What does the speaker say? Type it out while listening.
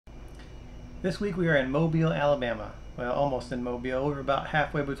This week we are in Mobile, Alabama. Well, almost in Mobile. We're about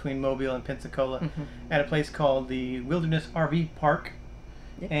halfway between Mobile and Pensacola at a place called the Wilderness RV Park.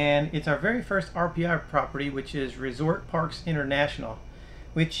 Yep. And it's our very first RPI property, which is Resort Parks International,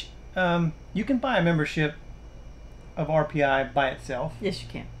 which you can buy a membership of RPI by itself. Yes, you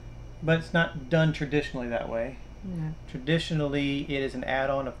can. But it's not done traditionally that way. Yeah. Traditionally, it is an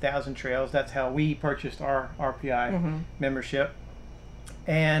add-on of Thousand Trails. That's how we purchased our RPI membership.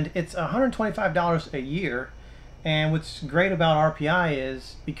 And it's $125 a year. And what's great about RPI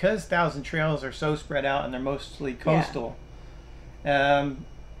is because Thousand Trails are so spread out and they're mostly coastal,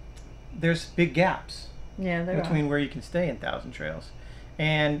 there's big gaps between where you can stay in Thousand Trails.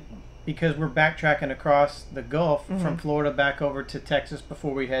 And because we're backtracking across the Gulf from Florida back over to Texas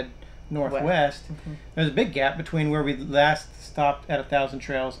before we head northwest, there's a big gap between where we last stopped at a Thousand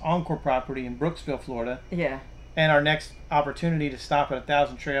Trails Encore property in Brooksville, Florida. Yeah. And our next opportunity to stop at a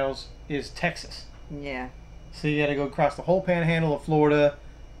Thousand Trails is Texas. Yeah. So you got to go across the whole panhandle of Florida,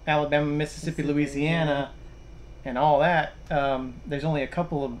 Alabama, Mississippi, Louisiana, and all that. There's only a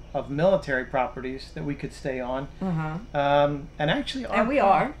couple of military properties that we could stay on. And actually, we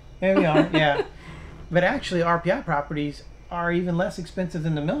are. And we are, yeah. But actually, RPI properties are even less expensive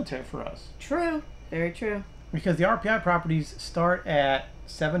than the military for us. True. Very true. Because the RPI properties start at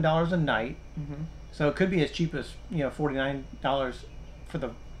 $7 a night. So it could be as cheap as, $49 for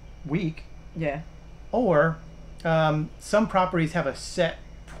the week. Yeah. Or some properties have a set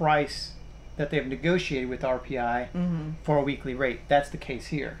price that they've negotiated with RPI for a weekly rate. That's the case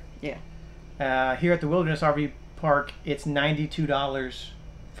here. Yeah. Here at the Wilderness RV Park, it's $92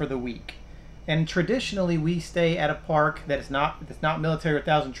 for the week. And traditionally, we stay at a park that's not military or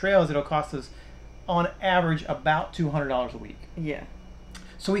Thousand Trails. It'll cost us, on average, about $200 a week. Yeah.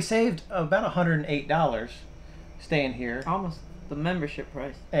 So we saved about $108 staying here. Almost the membership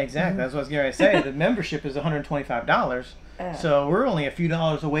price. Exactly. That's what I was going to say. The membership is $125. So we're only a few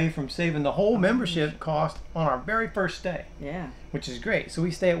dollars away from saving the whole membership cost on our very first stay. Yeah. Which is great. So we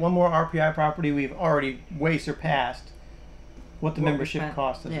stay at one more RPI property. We've already way surpassed what the membership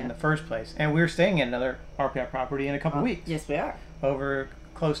cost us in the first place. And we're staying at another RPI property in a couple weeks. Yes, we are. Over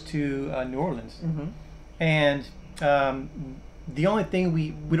close to New Orleans. And the only thing we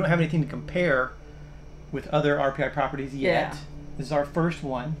don't have anything to compare with other RPI properties yet. This is our first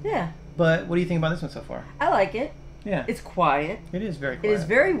one. Yeah. But what do you think about this one so far? I like it. Yeah. It's quiet. It is very quiet. It is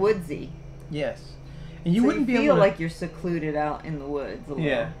very woodsy. Yes. And you wouldn't be able to feel like you're secluded out in the woods a little.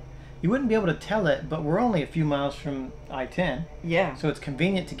 Yeah. You wouldn't be able to tell it, but we're only a few miles from I-10. Yeah. So it's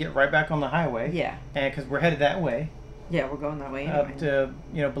convenient to get right back on the highway. Yeah. And because we're headed that way. Yeah, we're going that way anyway. Up to,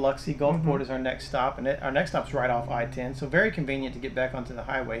 Biloxi Gulfport is our next stop, and our next stop's right off I-10, so very convenient to get back onto the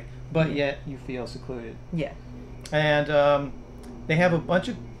highway, but yet you feel secluded. Yeah. And they have a bunch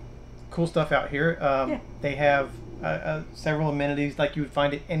of cool stuff out here. They have several amenities like you would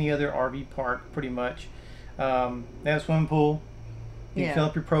find at any other RV park, pretty much. They have a swimming pool. You can fill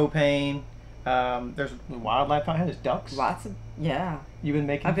up your propane. There's wildlife out here. There's ducks. Lots of, You've been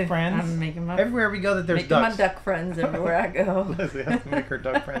making friends? I've been making my... Everywhere we go that there's ducks. Making my duck friends everywhere I go. Leslie has to make her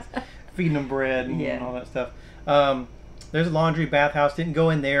duck friends. Feeding them bread and all that stuff. There's a laundry, bathhouse. Didn't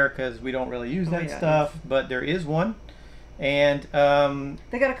go in there because we don't really use that stuff. But there is one. And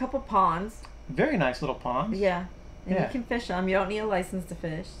they got a couple ponds. Very nice little ponds. Yeah. And you can fish them. You don't need a license to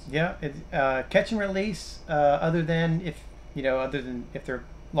fish. Yeah. It's catch and release. Other than if they're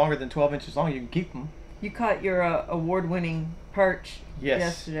longer than 12 inches long, you can keep them. You caught your award-winning perch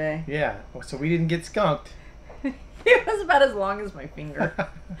yesterday. Yeah. So we didn't get skunked. He was about as long as my finger.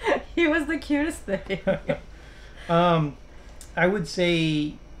 He was the cutest thing. I would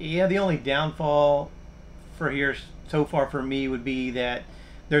say, the only downfall for here so far for me would be that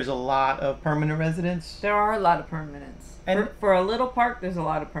there's a lot of permanent residents. There are a lot of permanents. And for a little park, there's a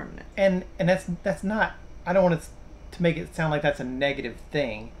lot of permanent. And that's not, I don't want to make it sound like that's a negative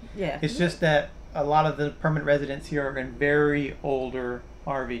thing. Yeah. It's just that a lot of the permanent residents here are in very older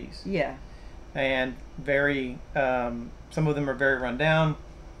RVs. Yeah. And very, some of them are very run down.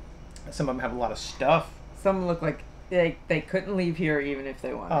 Some of them have a lot of stuff. Some look like they couldn't leave here even if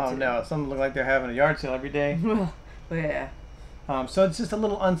they wanted to. Oh no, some look like they're having a yard sale every day. Yeah. So it's just a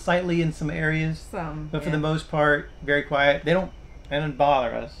little unsightly in some areas. But for the most part, very quiet. They don't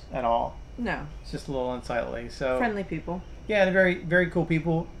bother us at all. No. It's just a little unsightly. So friendly people. Yeah, and very, very cool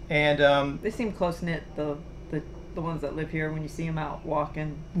people. And they seem close knit. The ones that live here, when you see them out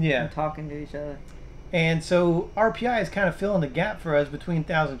walking and talking to each other. And so RPI is kind of filling the gap for us between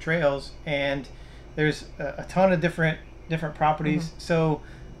Thousand Trails, and there's a ton of different properties. So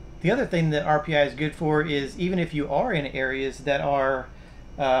the other thing that RPI is good for is even if you are in areas that are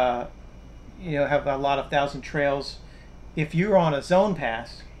have a lot of Thousand Trails. If you're on a zone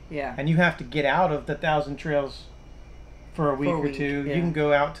pass, and you have to get out of the Thousand Trails for a week or two, you can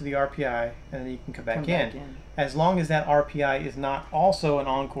go out to the RPI and then you can come back in. As long as that RPI is not also an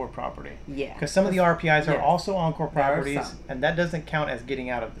Encore property. Yeah. Because some of the RPIs are also Encore properties, and that doesn't count as getting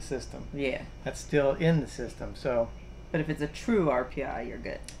out of the system. Yeah. That's still in the system. So. But if it's a true RPI, you're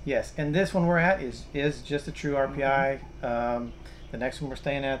good. Yes, and this one we're at is just a true RPI. The next one we're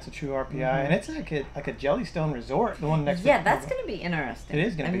staying at is a true RPI, and it's like a Jellystone resort. The one next. Yeah, that's going to be interesting. It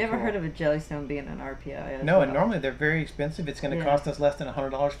is going to be. I've never heard of a Jellystone being an RPI. No, and normally they're very expensive. It's going to cost us less than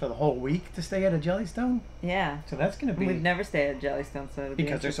 $100 for the whole week to stay at a Jellystone. Yeah. So that's going to be. We've never stayed at Jellystone, so it'll be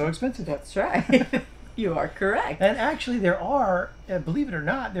because they're so expensive. That's right. You are correct. And actually, there are, believe it or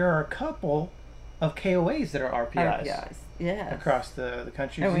not, there are a couple of KOAs that are RPIs. RPIs. Yeah. Across the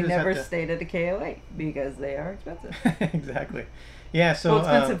country. And we never stayed at a KOA because they are expensive. Exactly. Yeah, so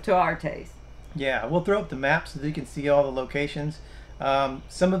expensive to our taste. Yeah, we'll throw up the map so that you can see all the locations.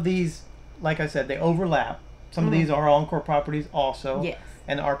 Some of these, like I said, they overlap. Some of these are Encore properties also. Yes.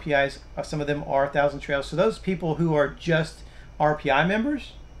 And RPIs, some of them are Thousand Trails. So those people who are just RPI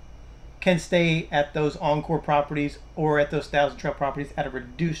members can stay at those Encore properties or at those Thousand Trail properties at a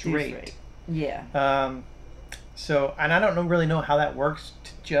reduced rate. Yeah. So, and I don't really know how that works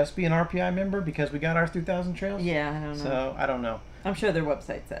to just be an RPI member because we got ours through Thousand Trails. Yeah, I don't know. So, I don't know. I'm sure their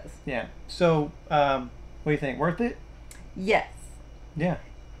website says. Yeah. So, what do you think? Worth it? Yes. Yeah.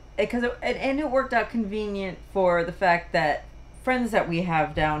 Because it worked out convenient for the fact that friends that we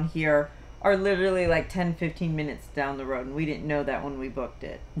have down here are literally like 10, 15 minutes down the road, and we didn't know that when we booked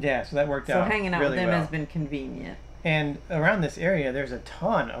it. Yeah, so that worked out. So hanging out really with them well. has been convenient. And around this area, there's a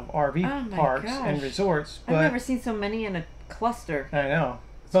ton of RV parks and resorts. But I've never seen so many in a cluster. I know.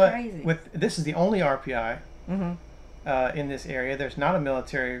 It's but crazy. This is the only RPI in this area. There's not a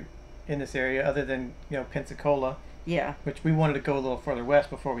military in this area other than Pensacola. Yeah. Which we wanted to go a little further west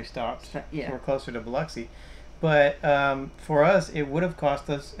before we stopped. Yeah. So we're closer to Biloxi. But for us, it would have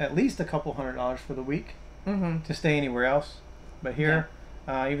cost us at least a couple $100 for the week to stay anywhere else. But here,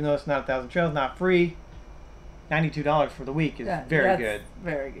 even though it's not 1,000 Trails, not free, $92 for the week is very good.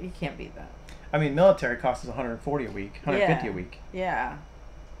 Very good. You can't beat that. I mean, military costs us $140 a week, $150 a week. Yeah.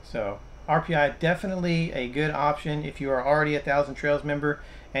 So RPI definitely a good option if you are already a 1,000 Trails member,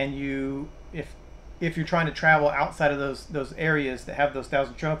 and if you're trying to travel outside of those areas that have those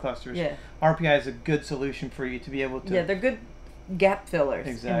 1,000 Trail clusters. Yeah. RPI is a good solution for you to be able to. Yeah, they're good gap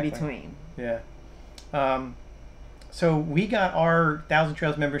fillers in between. Yeah. So we got our 1,000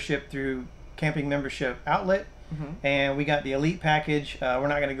 Trails membership through Camping Membership Outlet. And we got the elite package. We're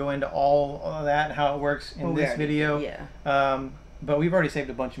not going to go into all of that and how it works in this video. Yeah. But we've already saved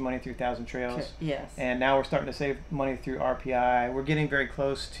a bunch of money through 1,000 Trails. Yes. And now we're starting to save money through RPI. We're getting very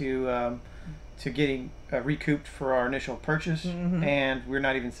close to getting recouped for our initial purchase, and we're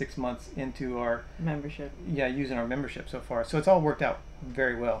not even 6 months into our membership. Yeah, using our membership so far. So it's all worked out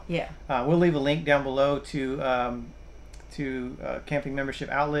very well. Yeah. We'll leave a link down below to Camping Membership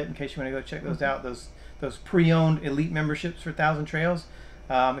Outlet in case you want to go check those out. Those pre-owned elite memberships for 1,000 Trails.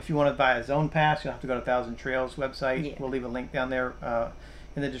 If you want to buy a zone pass, you'll have to go to 1,000 Trails website. Yeah. We'll leave a link down there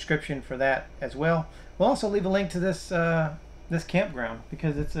in the description for that as well. We'll also leave a link to this campground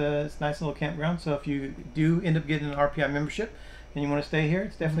because it's a nice little campground. So if you do end up getting an RPI membership and you want to stay here,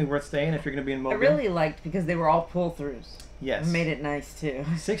 it's definitely worth staying if you're going to be in Mobile. I really liked because they were all pull-throughs. Yes. It made it nice too.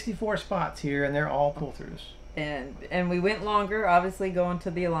 64 spots here, and they're all pull-throughs. And we went longer, obviously going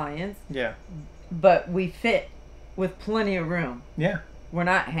to the Alliance. Yeah. But we fit with plenty of room. Yeah. We're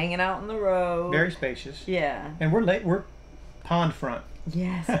not hanging out on the road. Very spacious. Yeah. And we're pond front.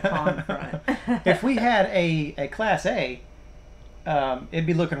 Yes, pond front. If we had a Class A, it'd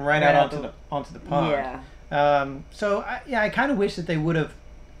be looking right out onto the pond. Yeah. So I kind of wish that they would have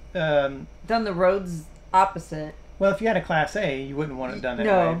done the roads opposite. Well, if you had a Class A, you wouldn't want it done that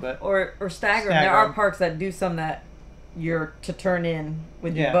way. But or stagger them. There are parks that do some that you're to turn in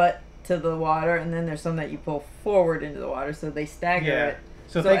with your butt to the water, and then there's some that you pull forward into the water, so they stagger it.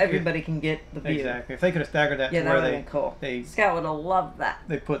 So everybody can get the view. Exactly. If they could have staggered that to where Scott would have loved that.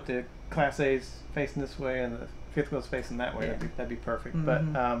 They put the Class A's facing this way and the fifth wheels facing that way. Yeah. That'd be perfect. But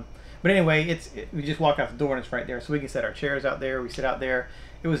anyway, we just walk out the door and it's right there, so we can set our chairs out there. We sit out there.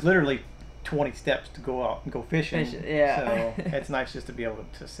 It was literally 20 steps to go out and go fishing. Yeah. So it's nice just to be able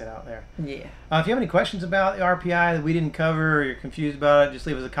to sit out there. Yeah. If you have any questions about the RPI that we didn't cover or you're confused about it, just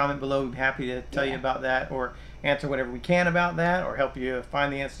leave us a comment below. We'd be happy to tell you about that or answer whatever we can about that or help you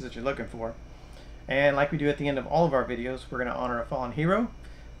find the answers that you're looking for. And like we do at the end of all of our videos, we're going to honor a fallen hero.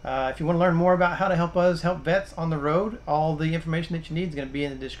 If you want to learn more about how to help us help vets on the road, all the information that you need is going to be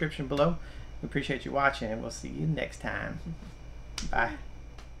in the description below. We appreciate you watching, and we'll see you next time. Bye.